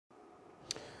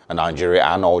Nigeria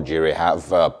and Algeria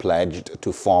have pledged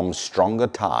to form stronger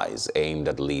ties aimed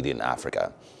at leading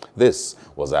Africa. This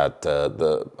was as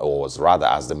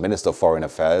the Minister of Foreign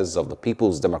Affairs of the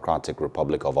People's Democratic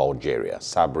Republic of Algeria,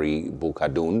 Sabri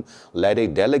Boukadoun, led a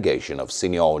delegation of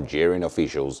senior Algerian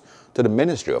officials to the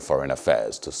Ministry of Foreign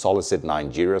Affairs to solicit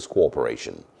Nigeria's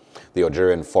cooperation. The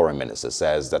Algerian Foreign Minister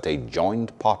says that a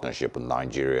joint partnership with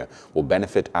Nigeria will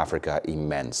benefit Africa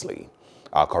immensely.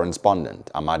 Our correspondent,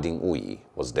 Amadine Uyi,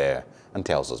 was there and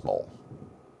tells us more.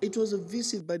 It was a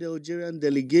visit by the Algerian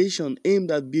delegation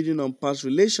aimed at building on past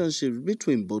relationships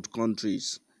between both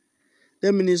countries.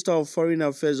 The Minister of Foreign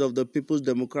Affairs of the People's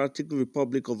Democratic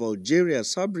Republic of Algeria,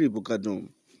 Sabri Boukadoun,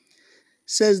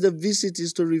 says the visit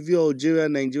is to review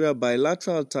Algeria-Nigeria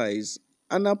bilateral ties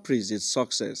and appraise its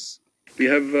success. We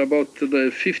have about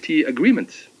 50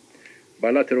 agreements,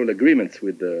 bilateral agreements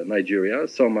with Nigeria.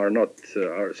 Some are not,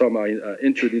 some are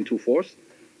entered into force.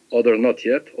 Others not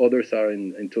yet. Others are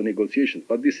into negotiations.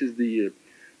 But this is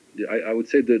I would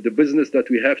say the business that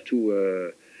we have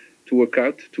to work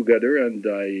out together, and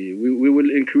we will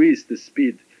increase the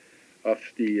speed of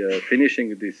the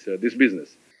finishing this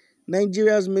business.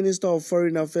 Nigeria's Minister of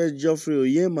Foreign Affairs Geoffrey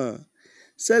Oyema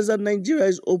says that Nigeria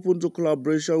is open to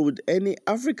collaboration with any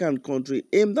African country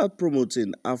aimed at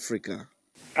promoting Africa.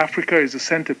 Africa is the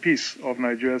centerpiece of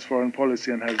Nigeria's foreign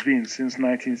policy and has been since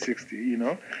 1960,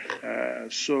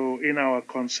 So in our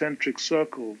concentric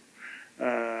circle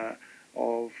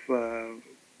of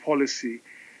policy,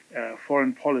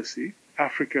 foreign policy,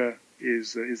 Africa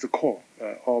is the core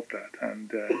of that.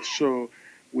 And so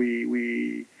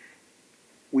we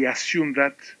assume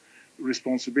that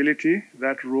responsibility,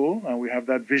 that role, and we have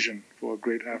that vision for a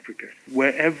great Africa.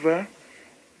 Wherever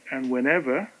and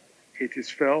whenever it is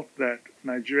felt that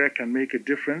Nigeria can make a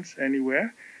difference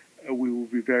anywhere, we will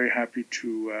be very happy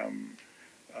to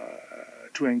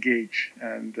engage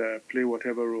and play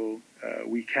whatever role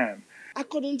we can.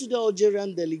 According to the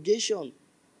Algerian delegation,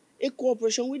 a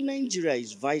cooperation with Nigeria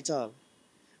is vital.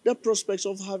 The prospects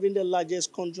of having the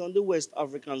largest country on the West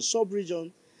African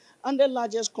sub-region and the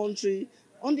largest country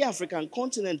on the African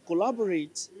continent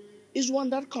collaborate is one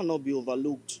that cannot be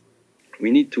overlooked. We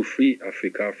need to free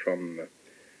Africa from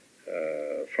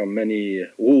many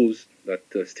rules that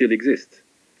still exist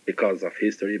because of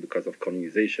history, because of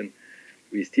colonization.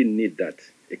 We still need that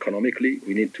economically.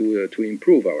 We need to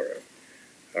improve our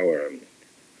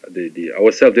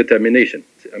self-determination.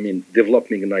 I mean,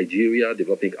 developing Nigeria,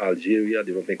 developing Algeria,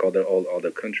 developing all other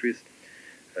countries.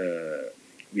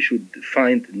 We should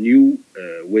find new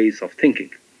ways of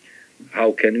thinking.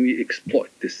 How can we exploit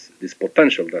this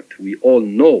potential that we all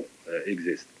know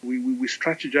exists? We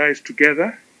strategize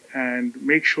together and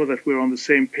make sure that we're on the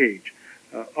same page.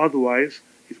 Otherwise,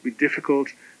 it will be difficult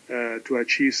to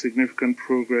achieve significant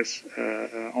progress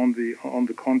on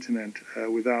the continent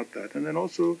without that. And then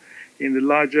also in the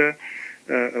larger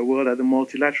world at the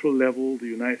multilateral level, the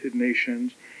United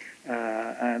Nations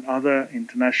and other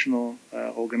international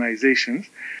organizations.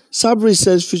 Sabri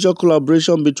says future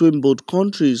collaboration between both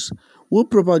countries will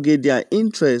propagate their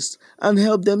interests and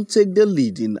help them take the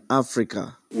lead in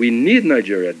Africa. We need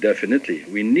Nigeria, definitely.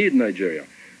 We need Nigeria,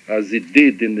 as it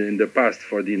did in the past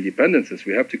for the independences.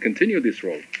 We have to continue this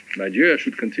role. Nigeria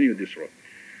should continue this role.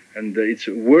 And it's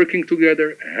working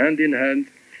together, hand in hand.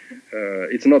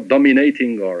 It's not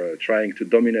dominating or trying to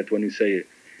dominate when we say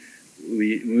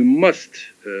we must,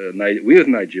 with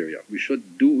Nigeria, we should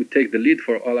take the lead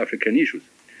for all African issues.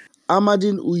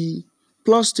 Amadine Uyi,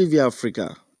 Plus TV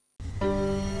Africa.